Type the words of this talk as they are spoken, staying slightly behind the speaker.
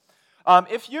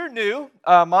If you're new,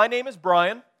 my name is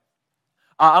Brian.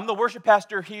 I'm the worship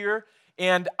pastor here,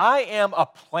 and I am a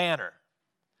planner.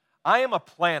 I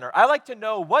like to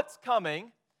know what's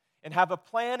coming and have a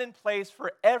plan in place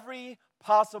for every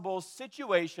possible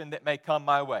situation that may come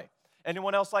my way.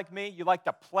 Anyone else like me? You like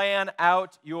to plan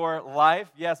out your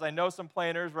life? Yes, I know some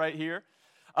planners right here.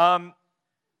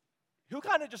 Who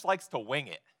kind of just likes to wing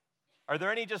it? Are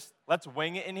there any just let's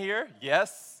wing it in here?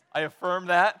 Yes, I affirm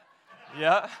that.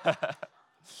 Yeah.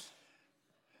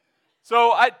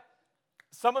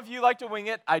 Some of you like to wing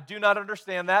it. I do not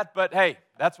understand that, but hey,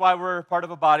 that's why we're part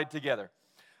of a body together.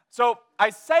 So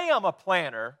I say I'm a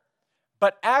planner,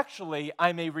 but actually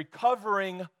I'm a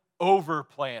recovering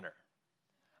over-planner.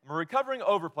 I'm a recovering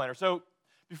over-planner. So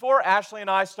before Ashley and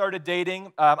I started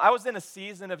dating, I was in a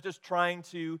season of just trying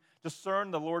to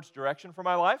discern the Lord's direction for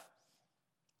my life.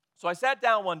 So I sat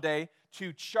down one day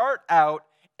to chart out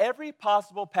every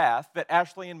possible path that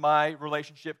Ashley and my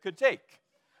relationship could take.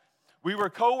 We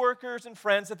were coworkers and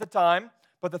friends at the time,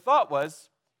 but the thought was,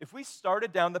 if we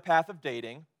started down the path of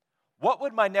dating, what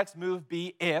would my next move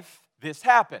be if this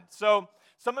happened? So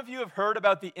some of you have heard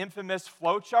about the infamous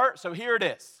flow chart, so here it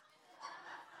is.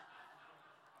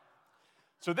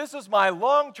 So this is my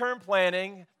long-term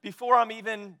planning before I'm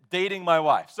even dating my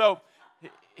wife. So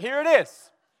here it is.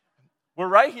 We're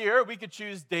right here. We could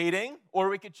choose dating, or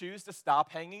we could choose to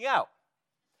stop hanging out.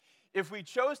 If we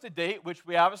chose to date, which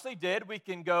we obviously did, we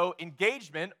can go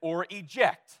engagement or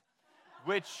eject,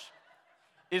 which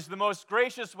is the most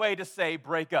gracious way to say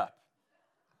break up.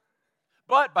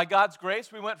 But by God's grace,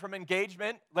 we went from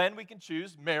engagement, then we can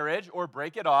choose marriage or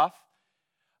break it off.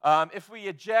 If we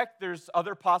eject, there's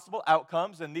other possible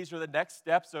outcomes, and these are the next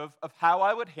steps of how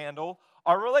I would handle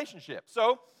our relationship.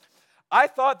 So I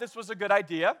thought this was a good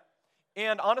idea,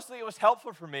 and honestly, it was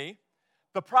helpful for me.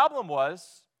 The problem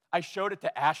was, I showed it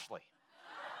to Ashley.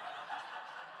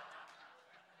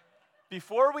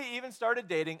 Before we even started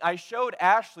dating, I showed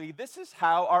Ashley this is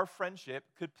how our friendship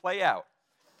could play out.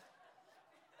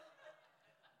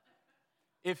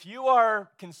 If you are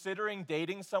considering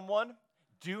dating someone,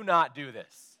 do not do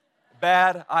this.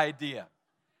 Bad idea.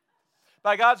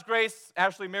 By God's grace,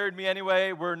 Ashley married me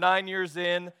anyway. We're 9 years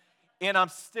in, and I'm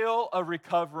still a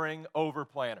recovering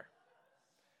over-planner.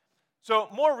 So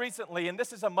more recently, and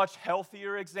this is a much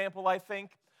healthier example, I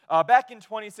think, back in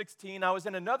 2016, I was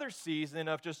in another season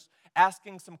of just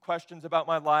asking some questions about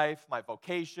my life, my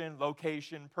vocation,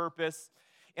 location, purpose,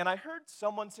 and I heard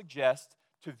someone suggest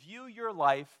to view your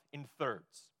life in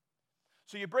thirds.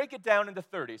 So you break it down into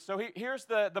 30. So here's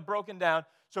the broken down.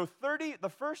 So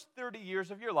the first 30 years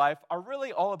of your life are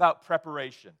really all about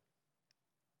preparation.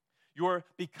 You're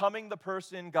becoming the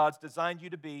person God's designed you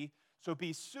to be. So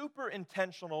be super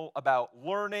intentional about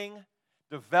learning,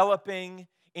 developing,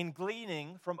 and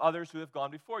gleaning from others who have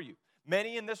gone before you.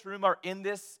 Many in this room are in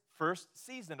this first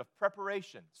season of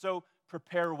preparation, so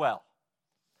prepare well.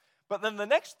 But then the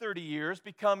next 30 years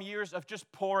become years of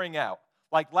just pouring out.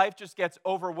 Like life just gets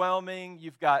overwhelming.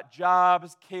 You've got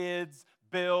jobs, kids,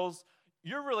 bills.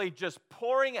 You're really just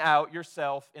pouring out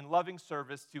yourself in loving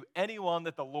service to anyone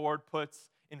that the Lord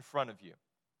puts in front of you.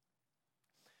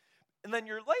 And then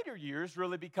your later years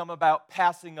really become about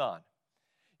passing on.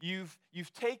 You've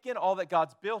taken all that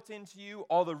God's built into you,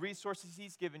 all the resources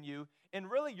He's given you,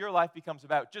 and really your life becomes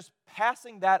about just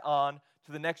passing that on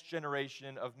to the next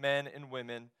generation of men and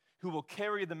women who will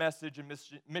carry the message and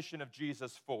mission of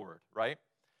Jesus forward, right?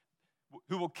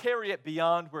 Who will carry it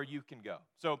beyond where you can go.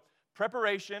 So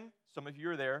preparation, some of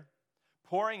you are there.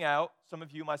 Pouring out, some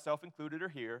of you, myself included, are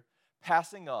here.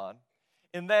 Passing on.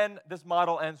 And then this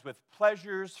model ends with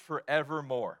pleasures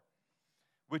forevermore,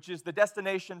 which is the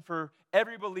destination for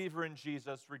every believer in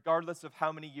Jesus, regardless of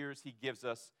how many years He gives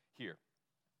us here.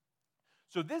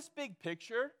 So this big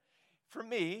picture, for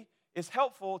me, is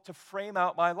helpful to frame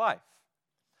out my life.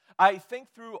 I think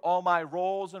through all my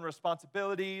roles and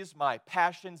responsibilities, my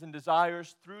passions and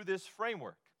desires through this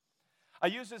framework. I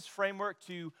use this framework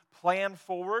to plan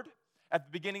forward. At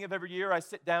the beginning of every year, I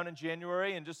sit down in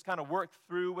January and just kind of work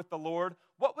through with the Lord,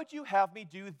 what would you have me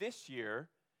do this year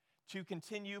to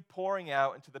continue pouring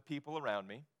out into the people around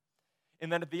me? And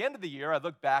then at the end of the year, I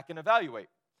look back and evaluate.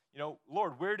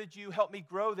 Lord, where did you help me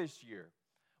grow this year?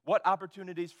 What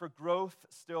opportunities for growth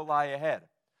still lie ahead?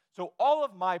 So all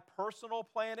of my personal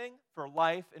planning for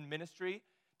life and ministry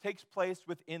takes place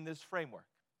within this framework.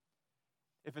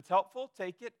 If it's helpful,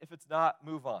 take it. If it's not,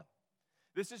 move on.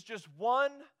 This is just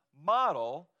one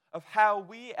model of how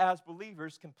we as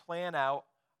believers can plan out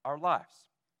our lives.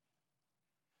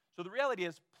 So the reality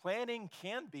is planning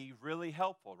can be really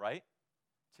helpful, right?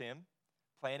 Tim,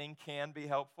 planning can be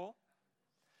helpful.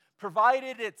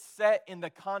 provided it's set in the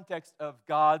context of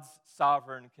God's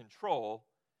sovereign control,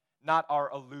 not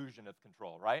our illusion of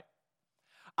control, right?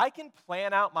 I can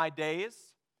plan out my days,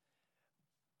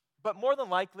 but more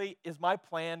than likely, is my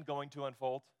plan going to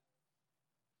unfold?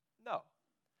 No.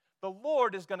 The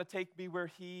Lord is going to take me where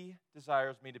He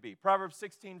desires me to be. Proverbs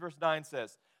 16, verse 9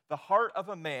 says, "The heart of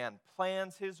a man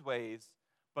plans his ways,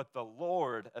 but the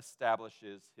Lord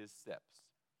establishes his steps."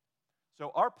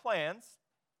 So our plans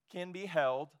can be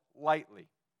held lightly.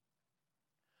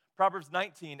 Proverbs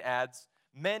 19 adds,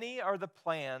 "Many are the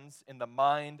plans in the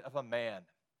mind of a man,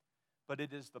 but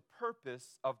it is the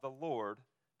purpose of the Lord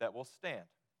that will stand."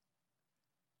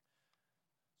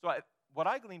 So what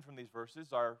I glean from these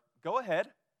verses are, go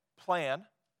ahead, plan.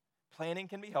 Planning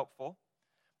can be helpful,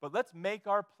 but let's make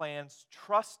our plans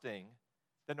trusting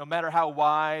that no matter how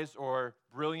wise or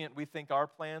brilliant we think our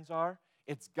plans are,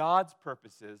 it's God's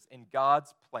purposes and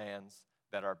God's plans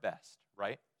that are best,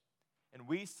 right? And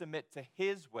we submit to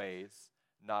His ways,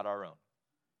 not our own.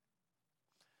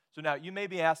 So now you may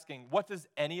be asking, what does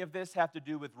any of this have to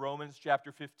do with Romans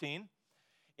chapter 15?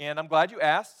 And I'm glad you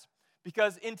asked,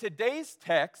 because in today's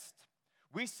text,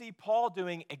 we see Paul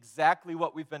doing exactly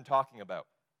what we've been talking about.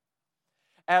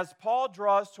 As Paul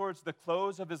draws towards the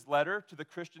close of his letter to the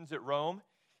Christians at Rome,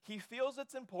 he feels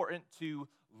it's important to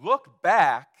look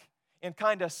back and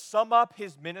kind of sum up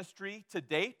his ministry to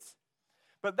date,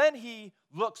 but then he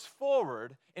looks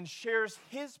forward and shares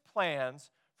his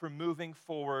plans for moving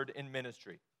forward in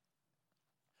ministry.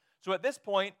 So at this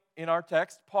point in our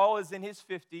text, Paul is in his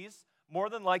 50s, more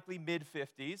than likely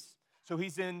mid-50s. So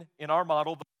he's in our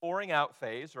model, the pouring out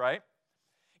phase, right?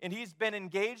 And he's been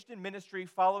engaged in ministry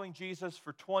following Jesus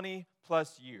for 20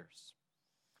 plus years.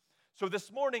 So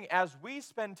this morning, as we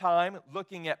spend time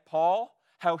looking at Paul,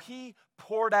 how he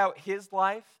poured out his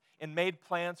life and made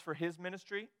plans for his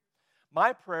ministry,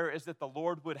 my prayer is that the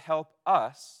Lord would help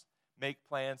us make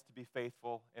plans to be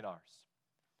faithful in ours.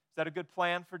 Is that a good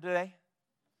plan for today?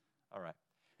 All right.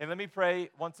 And let me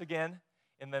pray once again,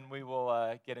 and then we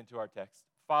will get into our text.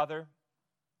 Father,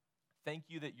 thank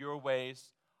you that your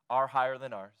ways are higher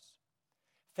than ours.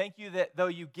 Thank you that though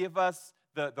you give us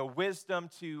the wisdom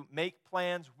to make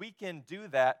plans, we can do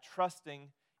that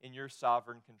trusting in your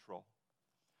sovereign control.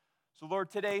 So Lord,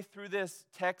 today through this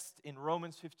text in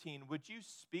Romans 15, would you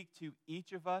speak to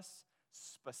each of us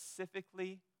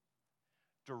specifically,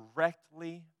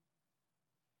 directly,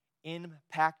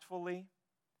 impactfully?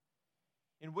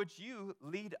 And would you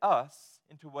lead us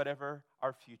into whatever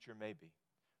our future may be?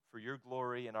 For your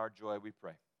glory and our joy we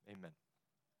pray. Amen.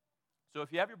 So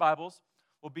if you have your Bibles,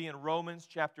 we'll be in Romans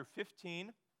chapter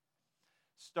 15,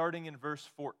 starting in verse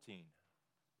 14.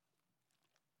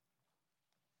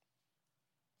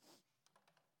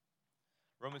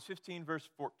 Romans 15, verse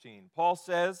 14. Paul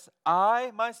says,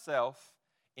 "I myself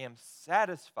am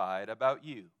satisfied about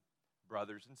you,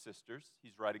 brothers and sisters,"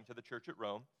 he's writing to the church at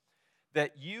Rome,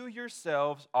 "that you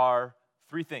yourselves are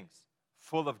three things: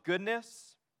 full of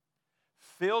goodness,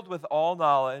 filled with all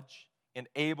knowledge, and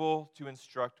able to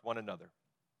instruct one another."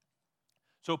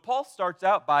 So Paul starts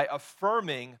out by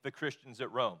affirming the Christians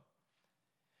at Rome.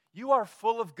 You are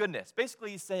full of goodness.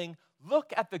 Basically, he's saying,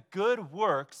 look at the good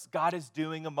works God is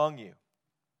doing among you.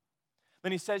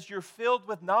 Then he says, you're filled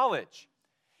with knowledge.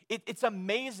 It's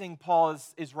amazing, Paul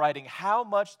is writing, how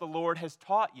much the Lord has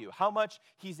taught you, how much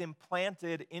he's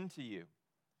implanted into you.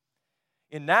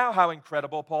 And now how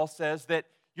incredible, Paul says, that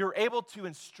you're able to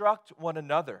instruct one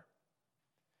another.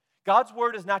 God's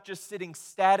word is not just sitting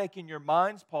static in your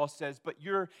minds, Paul says, but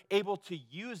you're able to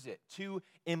use it, to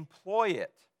employ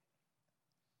it,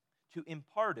 to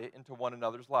impart it into one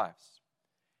another's lives.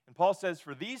 And Paul says,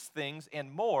 for these things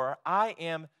and more, I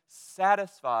am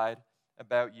satisfied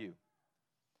about you.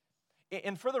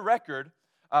 And for the record,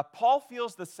 Paul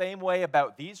feels the same way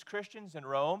about these Christians in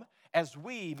Rome as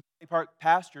we, Mountain Park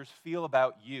pastors, feel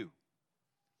about you.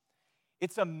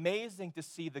 It's amazing to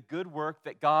see the good work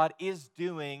that God is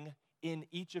doing in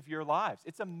each of your lives.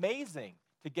 It's amazing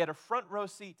to get a front row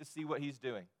seat to see what he's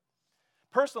doing.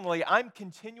 Personally, I'm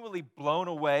continually blown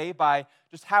away by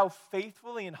just how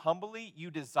faithfully and humbly you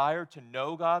desire to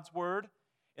know God's word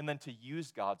and then to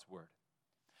use God's word.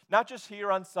 Not just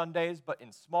here on Sundays, but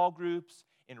in small groups,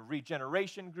 in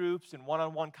regeneration groups, in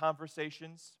one-on-one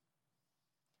conversations.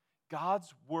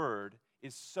 God's word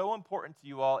is so important to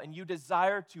you all, and you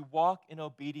desire to walk in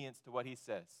obedience to what he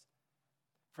says.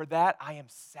 For that, I am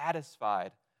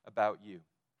satisfied about you.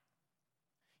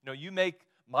 You know, you make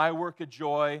my work a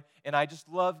joy, and I just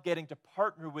love getting to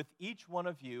partner with each one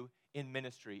of you in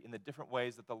ministry in the different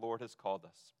ways that the Lord has called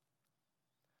us.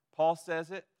 Paul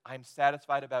says it, I'm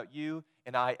satisfied about you,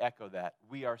 and I echo that.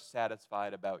 We are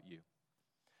satisfied about you.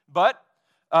 But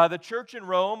the church in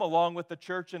Rome, along with the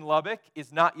church in Lubbock,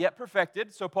 is not yet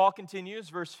perfected. So Paul continues,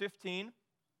 verse 15.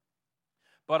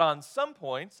 But on some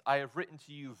points I have written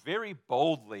to you very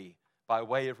boldly by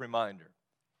way of reminder.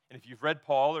 And if you've read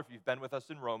Paul or if you've been with us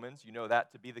in Romans, you know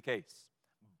that to be the case.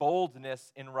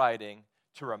 Boldness in writing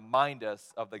to remind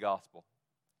us of the gospel.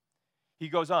 He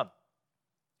goes on.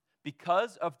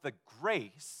 Because of the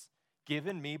grace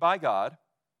given me by God.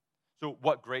 So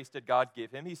what grace did God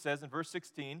give him? He says in verse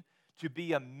 16, to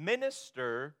be a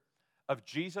minister of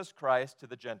Jesus Christ to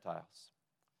the Gentiles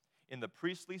in the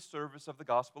priestly service of the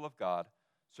gospel of God,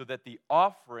 so that the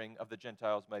offering of the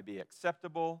Gentiles may be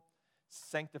acceptable,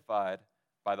 sanctified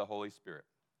by the Holy Spirit.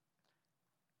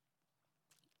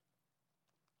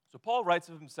 So Paul writes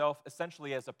of himself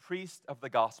essentially as a priest of the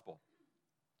gospel.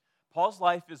 Paul's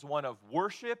life is one of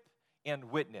worship and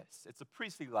witness. It's a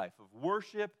priestly life of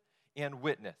worship and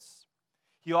witness.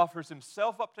 He offers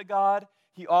himself up to God.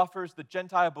 He offers the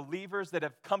Gentile believers that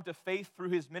have come to faith through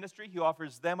his ministry, he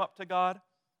offers them up to God.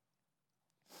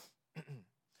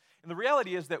 And the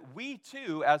reality is that we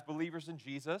too, as believers in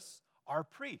Jesus, are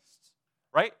priests,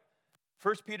 right?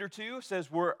 1 Peter 2 says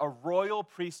we're a royal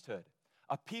priesthood,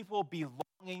 a people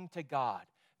belonging to God,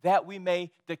 that we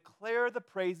may declare the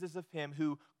praises of him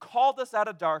who called us out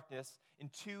of darkness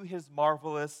into his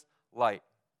marvelous light.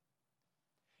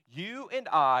 You and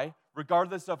I,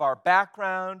 regardless of our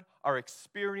background, our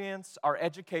experience, our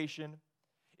education,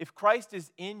 if Christ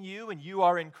is in you and you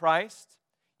are in Christ,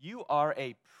 you are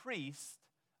a priest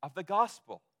of the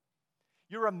gospel.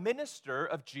 You're a minister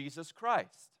of Jesus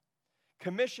Christ,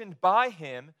 commissioned by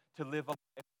him to live a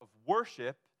life of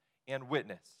worship and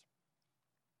witness.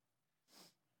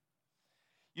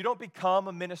 You don't become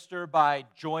a minister by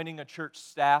joining a church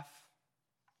staff.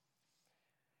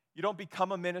 You don't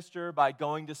become a minister by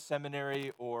going to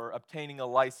seminary or obtaining a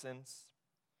license.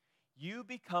 You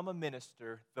become a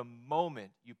minister the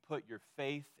moment you put your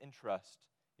faith and trust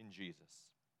in Jesus.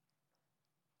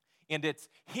 And it's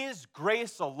his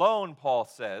grace alone, Paul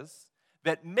says,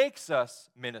 that makes us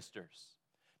ministers.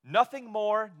 Nothing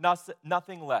more,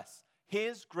 nothing less.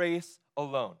 His grace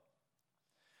alone.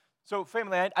 So,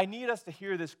 family, I need us to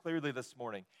hear this clearly this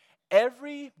morning.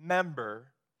 Every member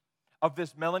of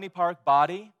this Melanie Park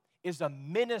body is a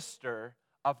minister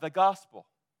of the gospel.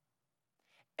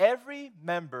 Every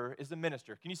member is a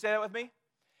minister. Can you say that with me?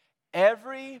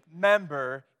 Every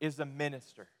member is a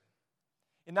minister.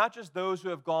 And not just those who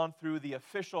have gone through the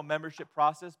official membership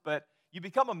process, but you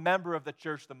become a member of the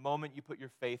church the moment you put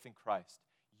your faith in Christ.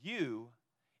 You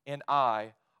and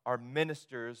I are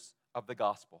ministers of the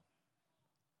gospel.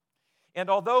 And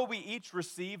although we each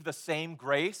receive the same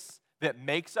grace that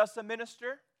makes us a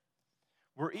minister,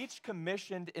 we're each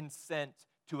commissioned and sent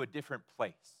to a different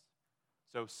place.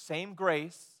 So same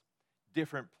grace,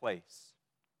 different place.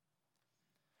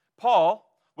 Paul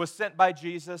was sent by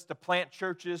Jesus to plant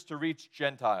churches to reach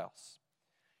Gentiles.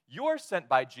 You're sent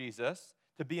by Jesus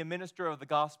to be a minister of the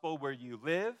gospel where you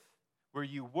live, where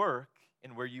you work,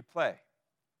 and where you play.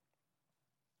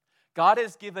 God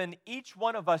has given each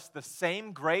one of us the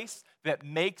same grace that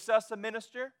makes us a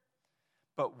minister,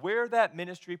 but where that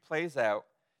ministry plays out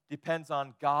depends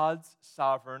on God's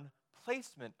sovereign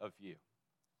placement of you.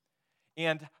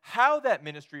 And how that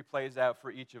ministry plays out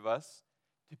for each of us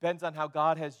depends on how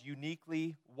God has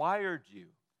uniquely wired you,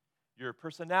 your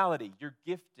personality, your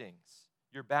giftings,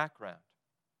 your background.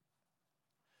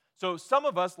 So some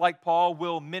of us, like Paul,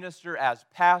 will minister as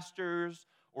pastors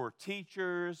or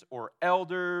teachers or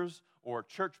elders or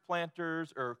church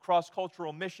planters or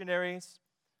cross-cultural missionaries.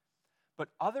 But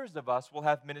others of us will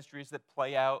have ministries that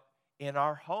play out in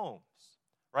our homes,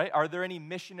 right? Are there any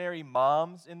missionary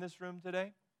moms in this room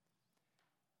today?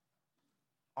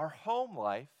 Our home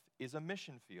life is a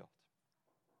mission field.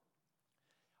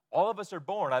 All of us are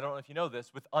born, I don't know if you know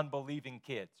this, with unbelieving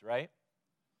kids, right?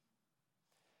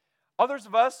 Others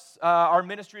of us, our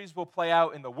ministries will play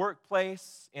out in the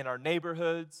workplace, in our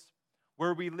neighborhoods,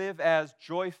 where we live as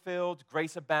joy-filled,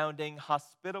 grace-abounding,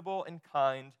 hospitable, and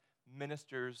kind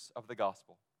ministers of the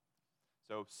gospel.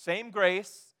 So same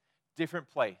grace, different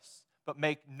place. But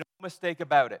make no mistake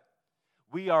about it.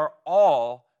 We are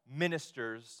all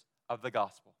ministers of the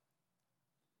gospel.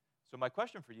 So my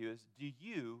question for you is, do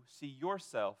you see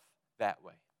yourself that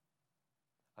way?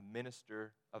 A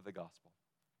minister of the gospel.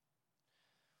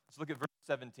 Let's look at verse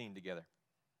 17 together.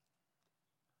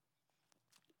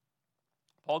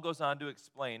 Paul goes on to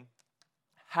explain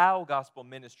how gospel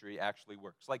ministry actually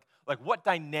works. Like what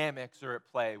dynamics are at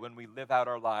play when we live out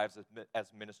our lives as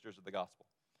ministers of the gospel.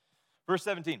 Verse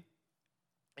 17.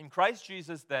 In Christ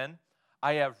Jesus, then,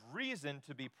 I have reason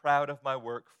to be proud of my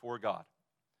work for God.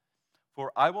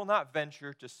 For I will not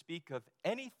venture to speak of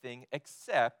anything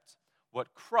except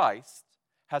what Christ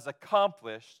has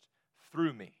accomplished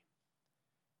through me,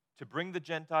 to bring the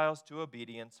Gentiles to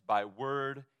obedience by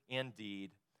word and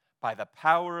deed, by the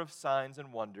power of signs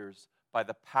and wonders, by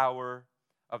the power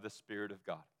of the Spirit of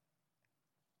God.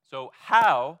 So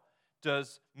how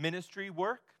does ministry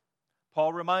work?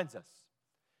 Paul reminds us.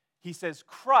 He says,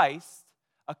 Christ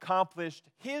accomplished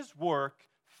his work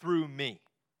through me.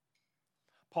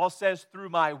 Paul says, through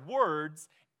my words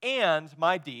and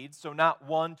my deeds, so not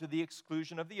one to the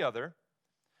exclusion of the other,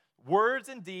 words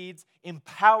and deeds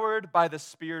empowered by the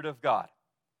Spirit of God.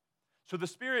 So the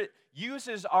Spirit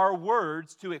uses our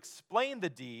words to explain the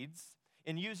deeds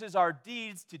and uses our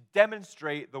deeds to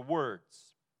demonstrate the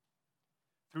words.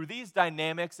 Through these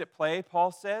dynamics at play,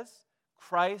 Paul says,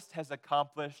 Christ has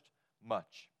accomplished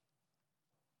much.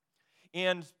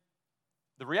 And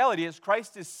the reality is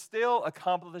Christ is still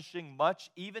accomplishing much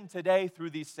even today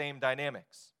through these same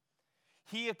dynamics.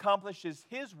 He accomplishes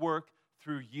his work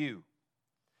through you,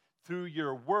 through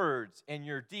your words and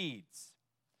your deeds.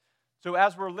 So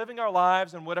as we're living our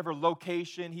lives in whatever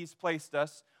location he's placed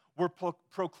us, we're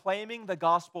proclaiming the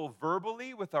gospel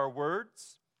verbally with our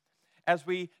words as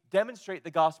we demonstrate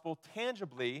the gospel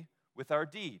tangibly with our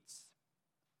deeds.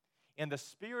 And the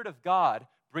Spirit of God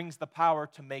brings the power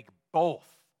to make both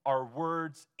our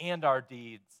words and our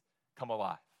deeds come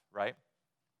alive, right?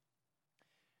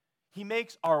 He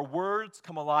makes our words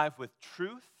come alive with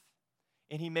truth,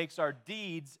 and he makes our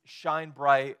deeds shine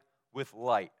bright with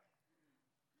light.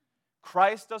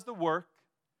 Christ does the work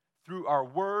through our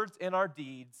words and our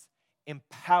deeds,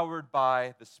 empowered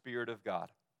by the Spirit of God.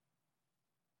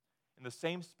 And the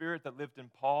same Spirit that lived in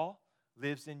Paul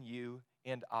lives in you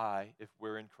and I if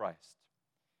we're in Christ.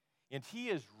 And he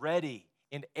is ready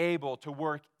and able to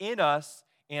work in us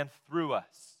and through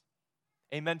us.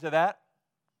 Amen to that?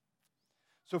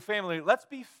 So family, let's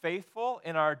be faithful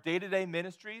in our day-to-day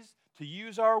ministries to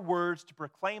use our words to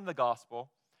proclaim the gospel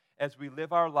as we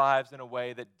live our lives in a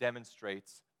way that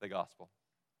demonstrates the gospel.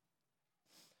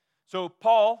 So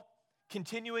Paul,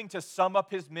 continuing to sum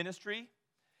up his ministry,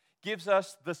 gives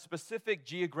us the specific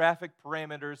geographic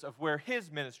parameters of where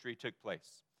his ministry took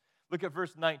place. Look at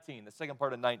verse 19, the second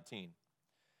part of 19.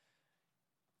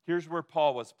 Here's where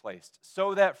Paul was placed.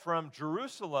 So that from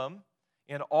Jerusalem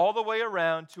and all the way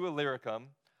around to Illyricum,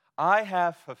 I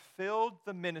have fulfilled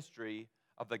the ministry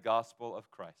of the gospel of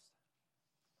Christ.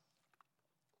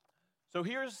 So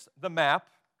here's the map.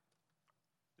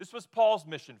 This was Paul's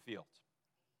mission field.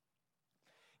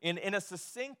 In a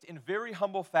succinct and very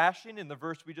humble fashion, in the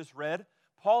verse we just read,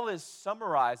 Paul is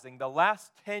summarizing the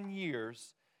last 10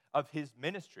 years of his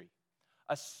ministry,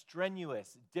 a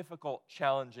strenuous, difficult,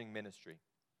 challenging ministry.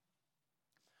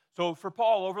 So for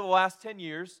Paul, over the last 10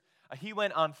 years, he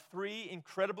went on 3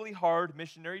 incredibly hard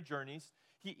missionary journeys.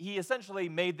 He essentially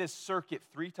made this circuit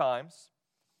 3 times,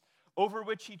 over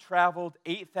which he traveled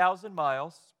 8,000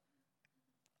 miles,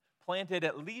 planted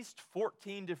at least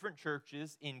 14 different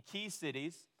churches in key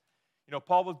cities. You know,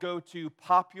 Paul would go to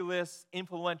populous,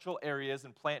 influential areas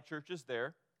and plant churches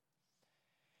there.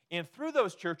 And through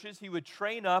those churches, he would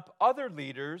train up other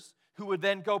leaders who would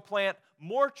then go plant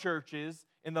more churches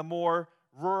in the more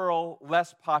rural,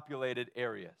 less populated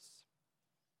areas.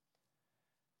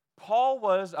 Paul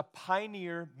was a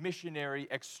pioneer missionary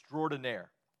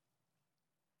extraordinaire.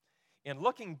 And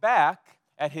looking back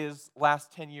at his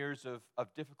last 10 years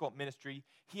of difficult ministry,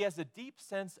 he has a deep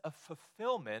sense of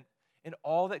fulfillment in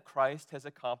all that Christ has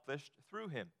accomplished through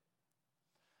him.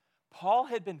 Paul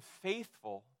had been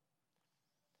faithful,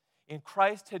 and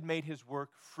Christ had made his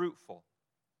work fruitful.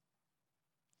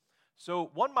 So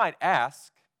one might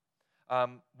ask,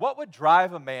 what would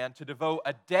drive a man to devote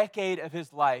a decade of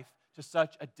his life to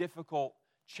such a difficult,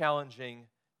 challenging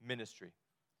ministry?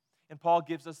 And Paul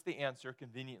gives us the answer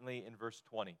conveniently in verse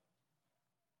 20.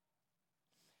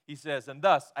 He says, and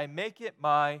thus I make it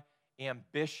my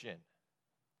ambition,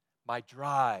 my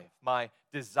drive, my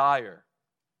desire.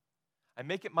 I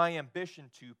make it my ambition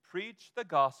to preach the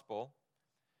gospel,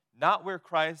 not where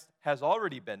Christ has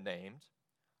already been named,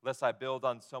 lest I build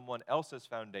on someone else's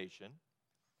foundation,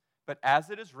 but as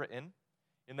it is written.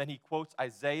 And then he quotes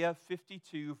Isaiah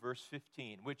 52, verse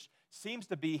 15, which seems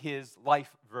to be his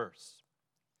life verse.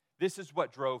 This is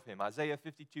what drove him, Isaiah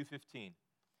 52, 15.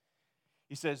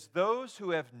 He says, those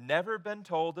who have never been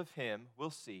told of him will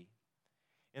see,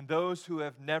 and those who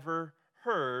have never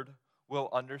heard will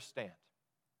understand.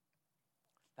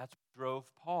 That's what drove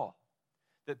Paul.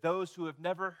 That those who have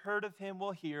never heard of him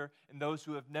will hear, and those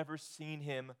who have never seen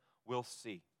him will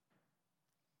see.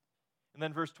 And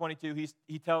then verse 22,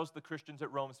 he tells the Christians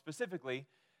at Rome specifically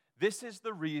This is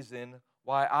the reason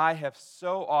why I have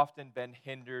so often been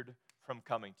hindered from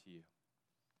coming to you.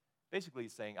 Basically,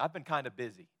 he's saying, I've been kind of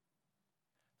busy.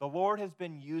 The Lord has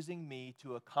been using me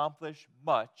to accomplish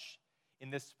much in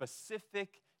this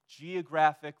specific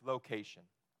geographic location.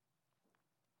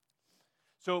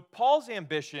 So Paul's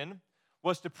ambition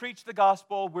was to preach the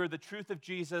gospel where the truth of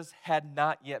Jesus had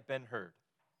not yet been heard.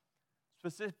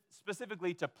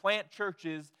 Specifically to plant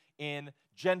churches in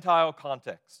Gentile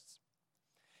contexts.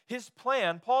 His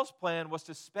plan, Paul's plan, was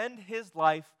to spend his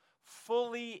life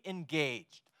fully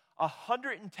engaged,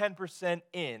 110%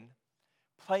 in,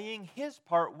 playing his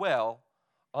part well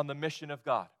on the mission of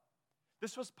God.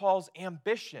 This was Paul's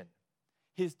ambition,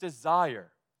 his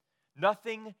desire.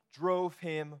 Nothing drove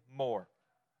him more.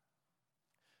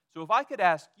 So if I could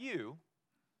ask you,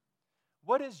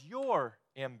 what is your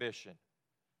ambition?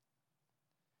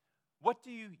 What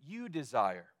do you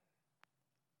desire?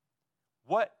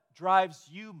 What drives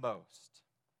you most?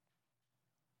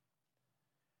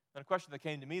 And a question that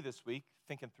came to me this week,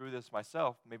 thinking through this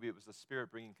myself, maybe it was the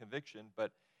Spirit bringing conviction,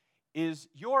 but is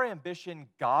your ambition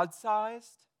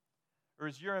God-sized or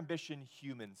is your ambition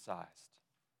human-sized?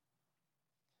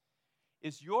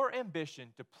 Is your ambition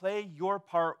to play your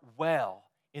part well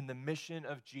in the mission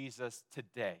of Jesus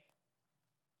today?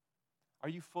 Are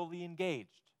you fully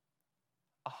engaged?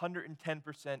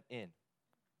 110% in?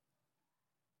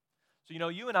 So,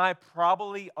 you and I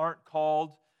probably aren't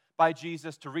called by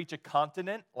Jesus to reach a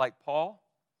continent like Paul,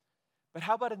 but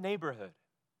how about a neighborhood?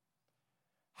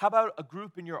 How about a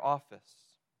group in your office?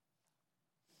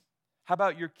 How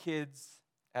about your kids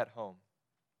at home?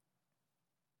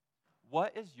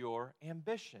 What is your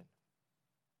ambition?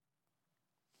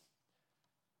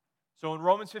 So in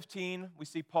Romans 15, we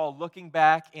see Paul looking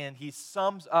back and he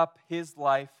sums up his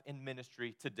life and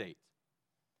ministry to date.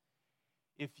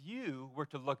 If you were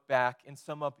to look back and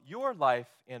sum up your life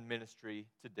and ministry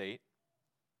to date,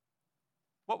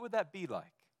 what would that be like?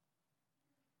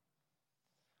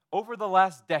 Over the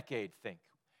last decade, think,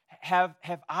 have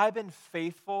I been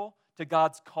faithful to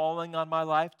God's calling on my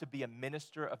life to be a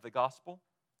minister of the gospel?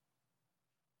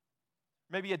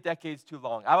 Maybe a decade's too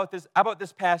long. How about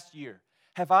this past year?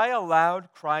 Have I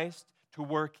allowed Christ to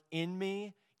work in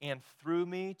me and through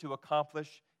me to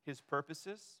accomplish his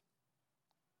purposes?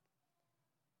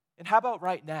 And how about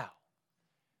right now?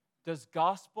 Does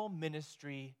gospel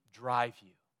ministry drive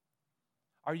you?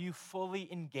 Are you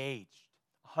fully engaged,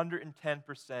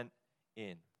 110%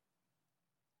 in?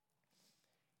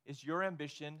 Is your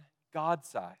ambition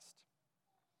God-sized?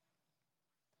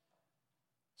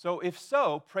 So if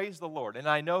so, praise the Lord. And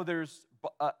I know there's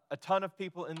a ton of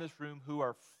people in this room who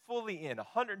are fully in,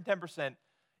 110%,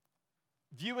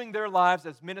 viewing their lives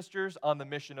as ministers on the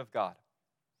mission of God.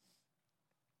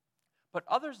 But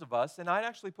others of us, and I'd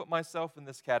actually put myself in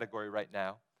this category right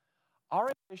now,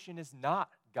 our ambition is not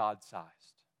God-sized.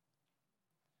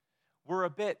 We're a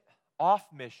bit off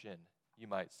mission, you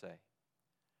might say.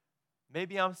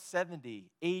 Maybe I'm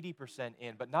 70, 80%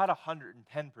 in, but not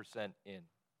 110% in.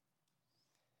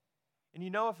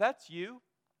 And if that's you,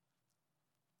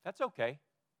 that's okay.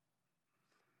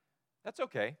 That's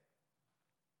okay.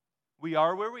 We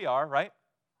are where we are, right?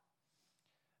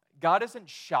 God isn't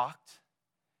shocked.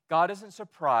 God isn't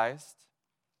surprised.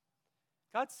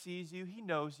 God sees you. He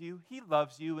knows you. He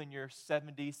loves you in your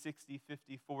 70, 60,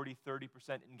 50, 40, 30%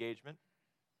 engagement.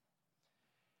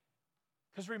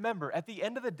 Because remember, at the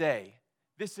end of the day,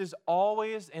 this is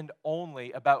always and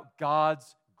only about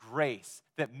God's grace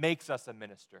that makes us a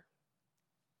minister.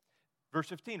 Verse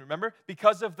 15, remember?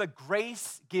 Because of the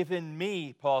grace given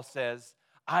me, Paul says,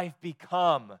 I've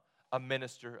become a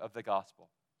minister of the gospel.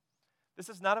 This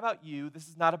is not about you. This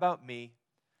is not about me.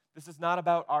 This is not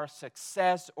about our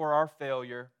success or our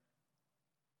failure.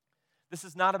 This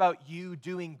is not about you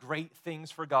doing great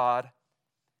things for God.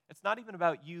 It's not even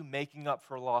about you making up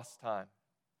for lost time.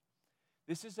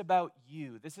 This is about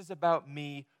you. This is about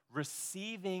me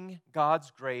receiving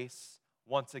God's grace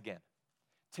once again.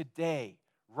 Today,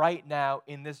 right now,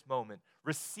 in this moment,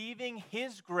 receiving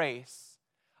his grace,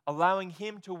 allowing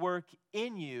him to work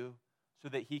in you so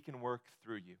that he can work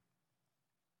through you.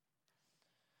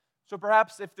 So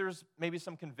perhaps if there's maybe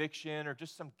some conviction or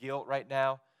just some guilt right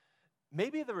now,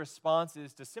 maybe the response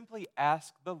is to simply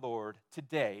ask the Lord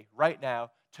today, right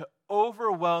now, to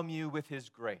overwhelm you with his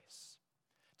grace,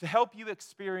 to help you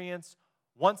experience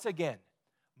once again,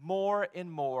 more and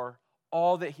more,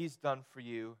 all that he's done for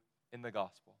you in the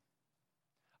gospel.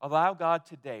 Allow God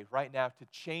today, right now, to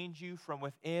change you from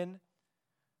within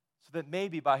so that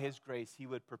maybe by his grace he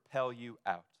would propel you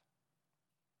out.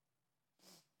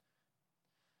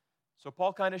 So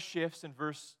Paul kind of shifts in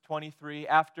verse 23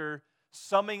 after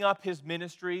summing up his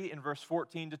ministry in verse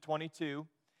 14 to 22,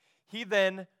 he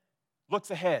then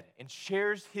looks ahead and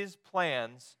shares his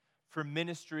plans for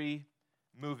ministry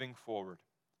moving forward.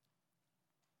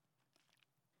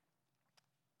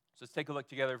 So let's take a look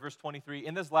together. Verse 23.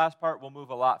 In this last part, we'll move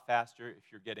a lot faster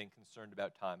if you're getting concerned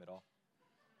about time at all.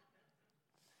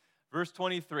 Verse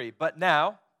 23. But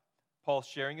now, Paul's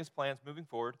sharing his plans moving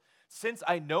forward. Since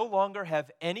I no longer have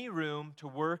any room to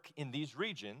work in these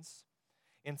regions,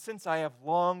 and since I have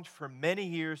longed for many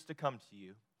years to come to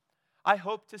you, I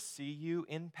hope to see you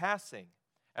in passing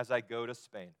as I go to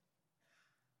Spain,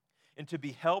 and to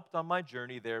be helped on my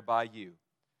journey there by you,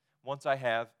 once I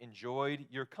have enjoyed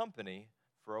your company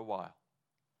for a while.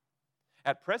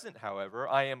 At present, however,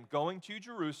 I am going to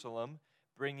Jerusalem,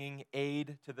 bringing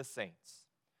aid to the saints.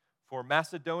 For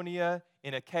Macedonia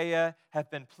and Achaia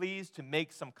have been pleased to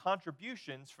make some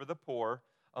contributions for the poor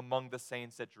among the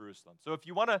saints at Jerusalem. So if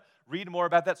you want to read more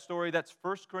about that story, that's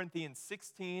 1 Corinthians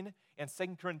 16 and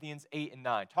 2 Corinthians 8 and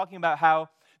 9, talking about how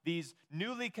these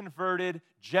newly converted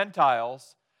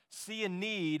Gentiles see a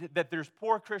need that there's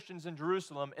poor Christians in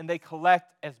Jerusalem, and they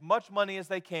collect as much money as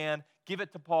they can, give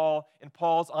it to Paul, and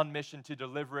Paul's on mission to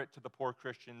deliver it to the poor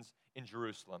Christians in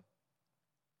Jerusalem.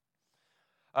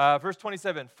 Verse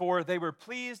 27, for they were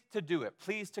pleased to do it,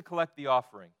 pleased to collect the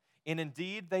offering, and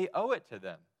indeed they owe it to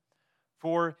them.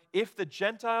 For if the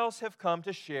Gentiles have come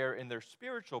to share in their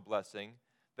spiritual blessing,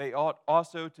 they ought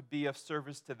also to be of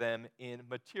service to them in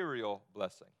material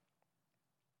blessing.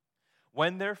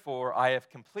 When therefore I have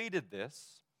completed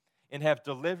this and have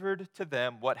delivered to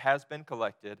them what has been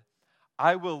collected,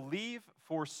 I will leave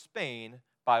for Spain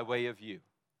by way of you.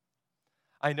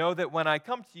 I know that when I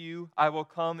come to you, I will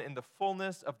come in the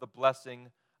fullness of the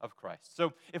blessing of Christ.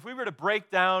 So if we were to break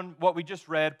down what we just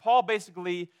read, Paul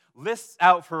basically lists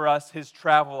out for us his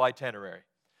travel itinerary.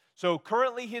 So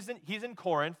currently he's in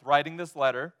Corinth writing this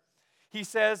letter. He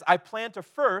says, I plan to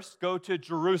first go to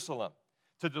Jerusalem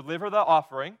to deliver the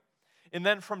offering. And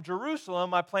then from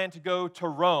Jerusalem, I plan to go to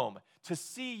Rome to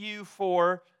see you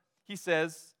for, he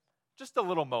says, just a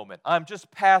little moment. I'm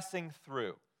just passing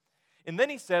through. And then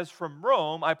he says, from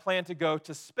Rome, I plan to go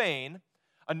to Spain,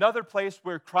 another place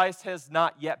where Christ has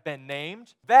not yet been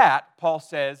named. That, Paul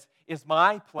says, is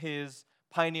his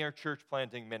pioneer church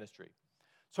planting ministry.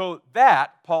 So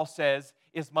that, Paul says,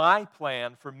 is my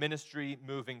plan for ministry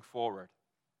moving forward.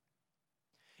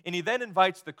 And he then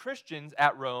invites the Christians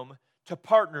at Rome to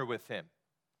partner with him.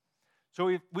 So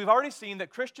we've already seen that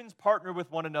Christians partner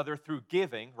with one another through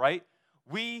giving, right?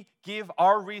 We give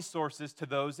our resources to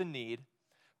those in need.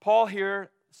 Paul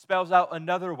here spells out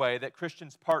another way that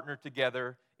Christians partner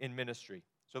together in ministry.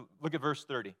 So look at verse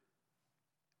 30.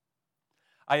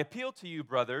 I appeal to you,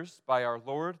 brothers, by our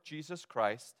Lord Jesus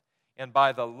Christ and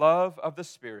by the love of the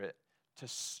Spirit, to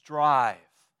strive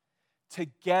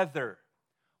together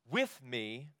with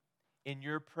me in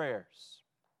your prayers.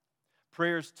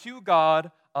 Prayers to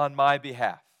God on my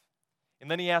behalf. And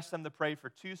then he asks them to pray for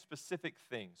two specific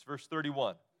things. Verse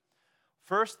 31.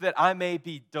 First, that I may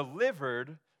be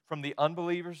delivered from the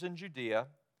unbelievers in Judea.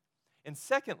 And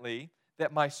secondly,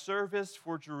 that my service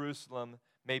for Jerusalem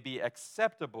may be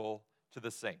acceptable to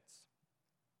the saints,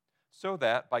 so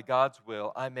that, by God's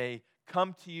will, I may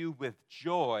come to you with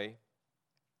joy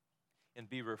and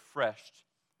be refreshed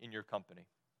in your company.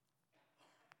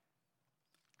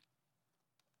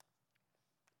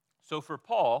 So for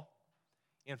Paul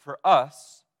and for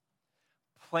us,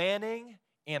 planning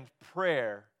and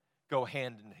prayer go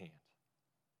hand in hand.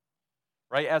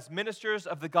 Right? As ministers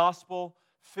of the gospel,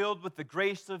 filled with the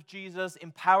grace of Jesus,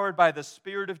 empowered by the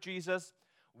Spirit of Jesus,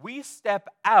 we step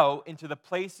out into the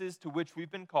places to which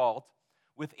we've been called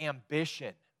with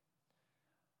ambition.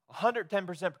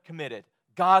 110% committed,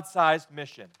 God-sized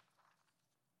mission.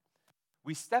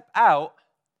 We step out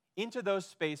into those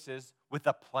spaces with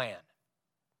a plan.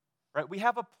 Right? We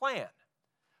have a plan.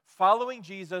 Following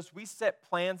Jesus, we set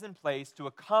plans in place to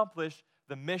accomplish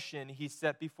the mission he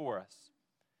set before us.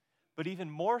 But even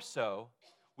more so,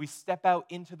 we step out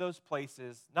into those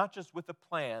places, not just with a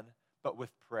plan, but with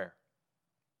prayer.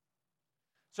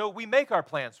 So we make our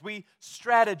plans, we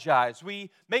strategize, we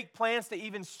make plans to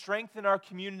even strengthen our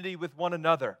community with one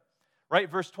another. Right?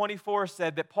 Verse 24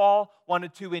 said that Paul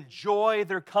wanted to enjoy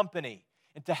their company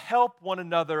and to help one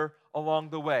another along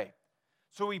the way.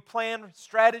 So we plan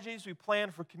strategies, we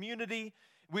plan for community,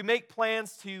 we make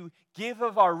plans to give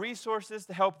of our resources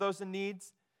to help those in need.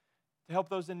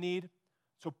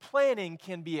 So planning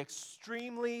can be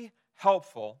extremely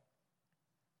helpful,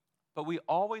 but we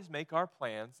always make our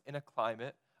plans in a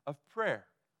climate of prayer,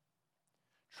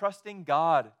 trusting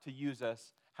God to use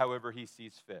us however he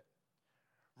sees fit,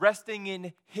 resting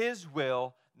in his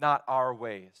will, not our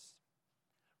ways,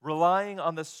 relying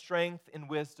on the strength and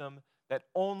wisdom that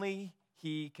only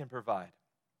He can provide.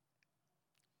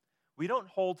 We don't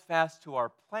hold fast to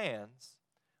our plans,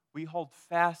 we hold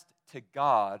fast to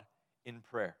God in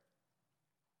prayer.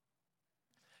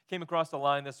 Came across a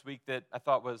line this week that I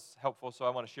thought was helpful, so I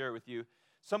want to share it with you.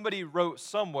 Somebody wrote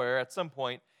somewhere at some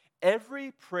point,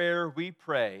 every prayer we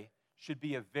pray should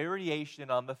be a variation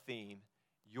on the theme,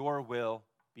 your will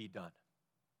be done.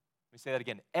 Let me say that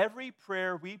again. Every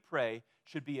prayer we pray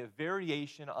should be a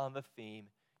variation on the theme,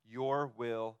 your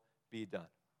will be done.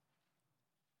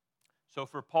 So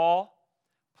for Paul,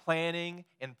 planning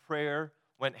and prayer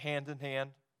went hand in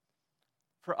hand.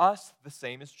 For us, the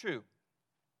same is true.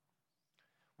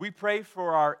 We pray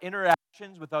for our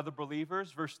interactions with other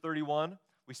believers. Verse 31,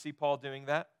 we see Paul doing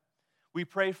that. We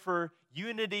pray for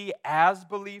unity as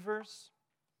believers.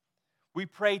 We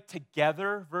pray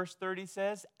together, verse 30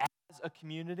 says, as a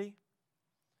community.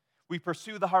 We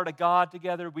pursue the heart of God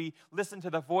together. We listen to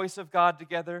the voice of God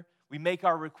together. We make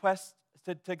our requests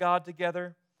to God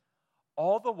together.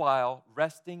 All the while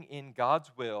resting in God's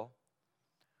will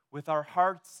with our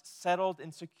hearts settled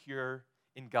and secure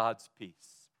in God's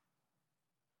peace.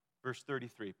 Verse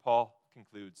 33, Paul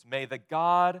concludes, may the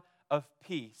God of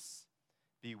peace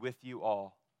be with you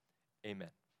all. Amen.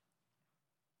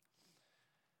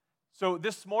 So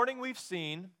this morning we've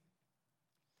seen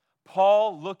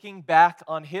Paul looking back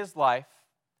on his life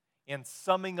and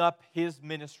summing up his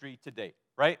ministry to date,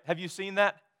 right? Have you seen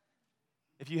that?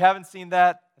 If you haven't seen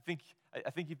that, I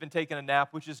think you've been taking a nap,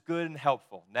 which is good and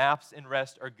helpful. Naps and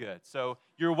rest are good. So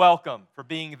you're welcome for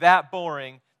being that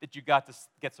boring that you got to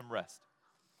get some rest.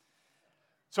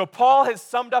 So Paul has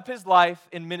summed up his life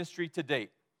in ministry to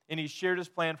date, and he's shared his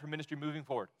plan for ministry moving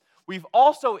forward. We've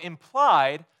also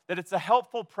implied that it's a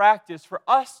helpful practice for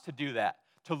us to do that,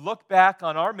 to look back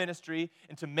on our ministry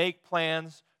and to make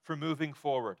plans for moving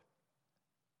forward.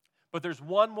 But there's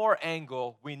one more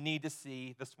angle we need to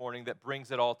see this morning that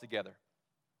brings it all together.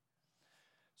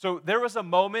 So there was a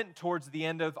moment towards the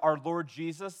end of our Lord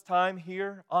Jesus' time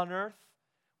here on earth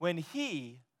when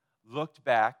he looked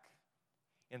back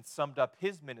and summed up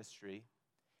his ministry,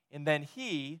 and then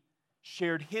he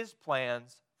shared his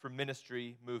plans for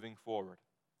ministry moving forward.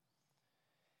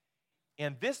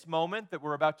 And this moment that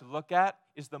we're about to look at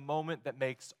is the moment that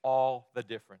makes all the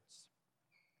difference.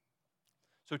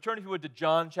 So turn, if you would, to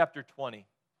John chapter 20.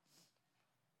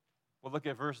 We'll look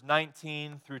at verse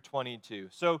 19 through 22.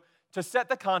 So to set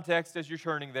the context as you're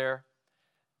turning there,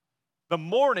 the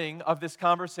morning of this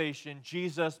conversation,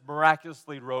 Jesus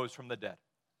miraculously rose from the dead.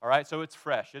 All right, so it's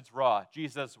fresh, it's raw.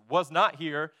 Jesus was not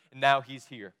here, and now he's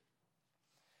here.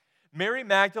 Mary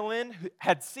Magdalene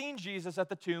had seen Jesus at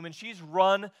the tomb, and she's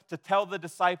run to tell the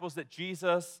disciples that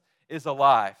Jesus is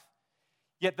alive.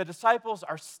 Yet the disciples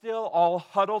are still all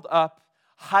huddled up,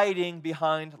 hiding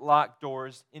behind locked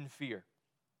doors in fear.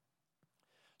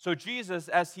 So Jesus,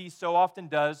 as he so often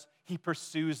does, he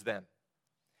pursues them.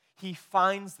 He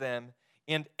finds them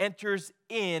and enters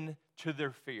into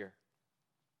their fear.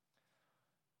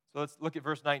 So let's look at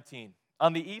verse 19.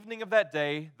 On the evening of that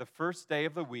day, the first day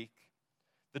of the week,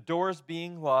 the doors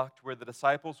being locked where the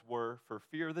disciples were for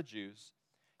fear of the Jews,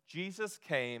 Jesus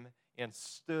came and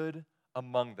stood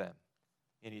among them.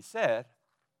 And he said,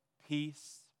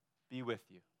 peace be with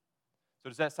you. So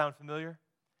does that sound familiar?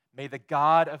 May the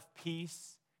God of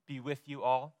peace be with you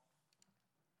all.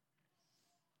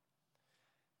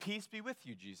 Peace be with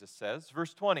you, Jesus says.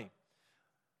 Verse 20.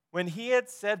 When he had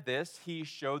said this, he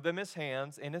showed them his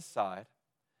hands and his side.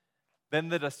 Then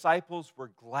the disciples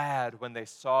were glad when they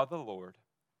saw the Lord.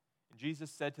 And Jesus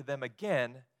said to them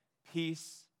again,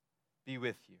 peace be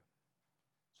with you.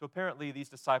 So apparently these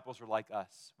disciples are like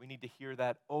us. We need to hear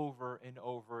that over and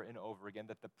over and over again,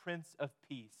 that the Prince of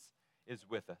Peace is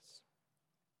with us.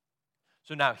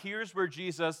 So now here's where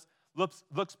Jesus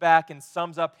looks back and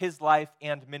sums up his life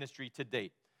and ministry to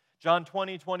date. John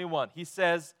 20:21, he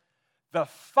says, the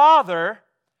Father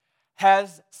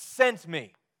has sent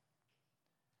me.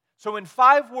 So in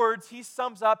 5 words, he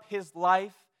sums up his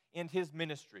life and his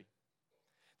ministry.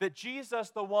 That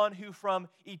Jesus, the one who from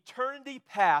eternity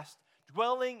past,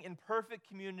 dwelling in perfect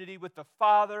community with the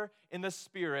Father and the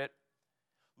Spirit,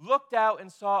 looked out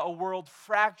and saw a world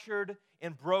fractured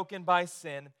and broken by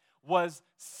sin, was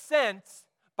sent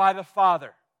by the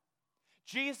Father.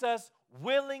 Jesus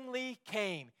willingly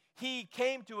came. He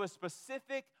came to a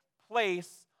specific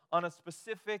place on a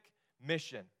specific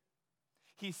mission.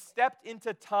 He stepped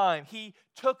into time. He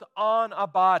took on a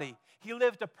body. He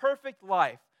lived a perfect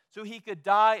life so he could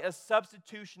die a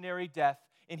substitutionary death,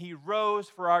 and he rose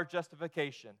for our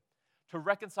justification to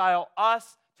reconcile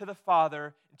us to the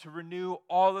Father and to renew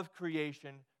all of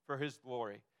creation for his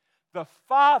glory. The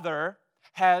Father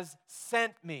has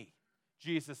sent me,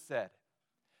 Jesus said.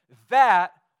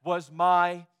 That was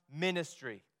my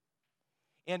ministry.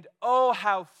 And oh,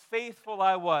 how faithful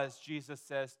I was, Jesus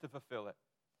says, to fulfill it.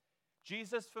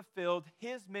 Jesus fulfilled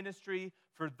his ministry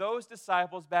for those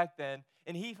disciples back then,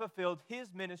 and he fulfilled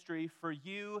his ministry for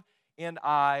you and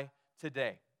I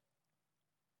today.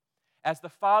 As the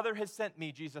Father has sent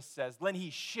me, Jesus says, then he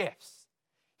shifts.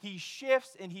 He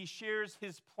shifts and he shares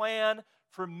his plan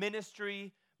for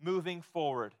ministry moving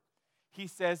forward. He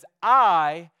says,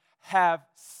 I have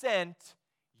sent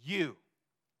you.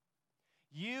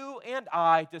 You and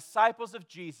I, disciples of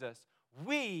Jesus,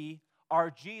 we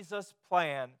are Jesus'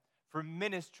 plan for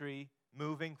ministry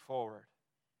moving forward.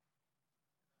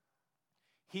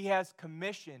 He has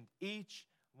commissioned each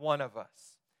one of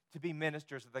us to be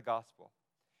ministers of the gospel.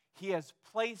 He has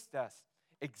placed us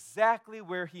exactly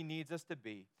where he needs us to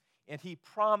be, and he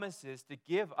promises to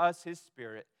give us his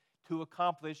Spirit to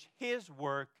accomplish his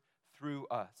work through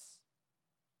us.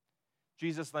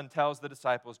 Jesus then tells the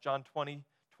disciples, John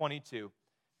 20:22,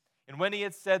 and when he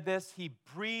had said this, he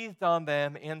breathed on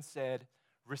them and said,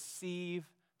 receive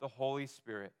the Holy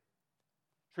Spirit.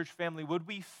 Church family, would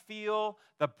we feel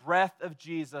the breath of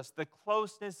Jesus, the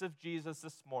closeness of Jesus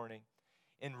this morning,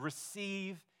 and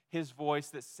receive his voice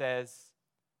that says,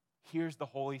 here's the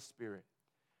Holy Spirit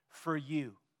for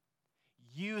you.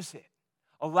 Use it.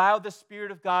 Allow the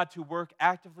Spirit of God to work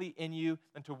actively in you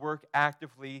and to work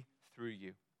actively through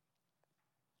you.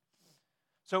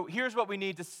 So here's what we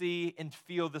need to see and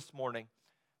feel this morning,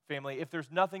 family. If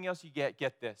there's nothing else you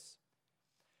get this.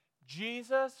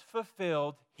 Jesus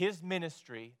fulfilled his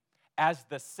ministry as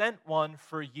the sent one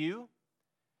for you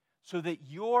so that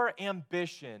your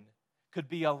ambition could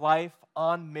be a life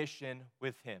on mission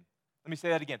with him. Let me say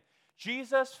that again.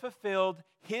 Jesus fulfilled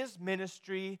his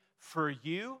ministry for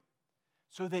you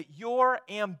so that your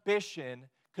ambition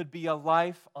could be a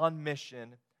life on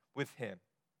mission with him.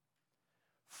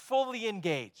 Fully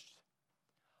engaged,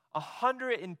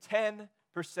 110%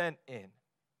 in.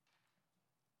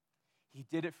 He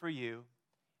did it for you.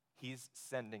 He's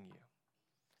sending you.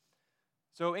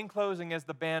 So in closing, as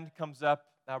the band comes up,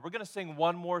 we're going to sing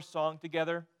one more song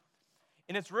together.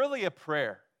 And it's really a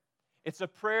prayer. It's a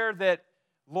prayer that,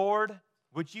 Lord,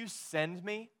 would you send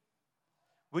me?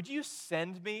 Would you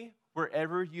send me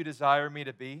wherever you desire me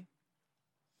to be?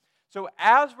 So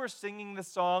as we're singing the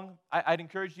song, I'd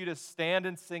encourage you to stand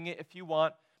and sing it if you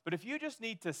want. But if you just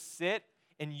need to sit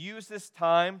and use this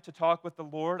time to talk with the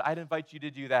Lord, I'd invite you to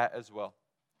do that as well.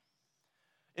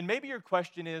 And maybe your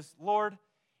question is, Lord,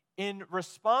 in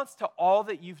response to all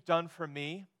that you've done for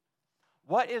me,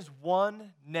 what is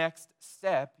one next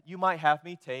step you might have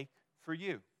me take for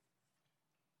you?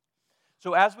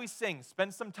 So as we sing,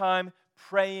 spend some time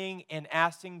praying and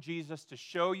asking Jesus to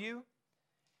show you,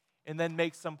 and then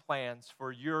make some plans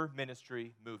for your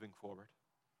ministry moving forward.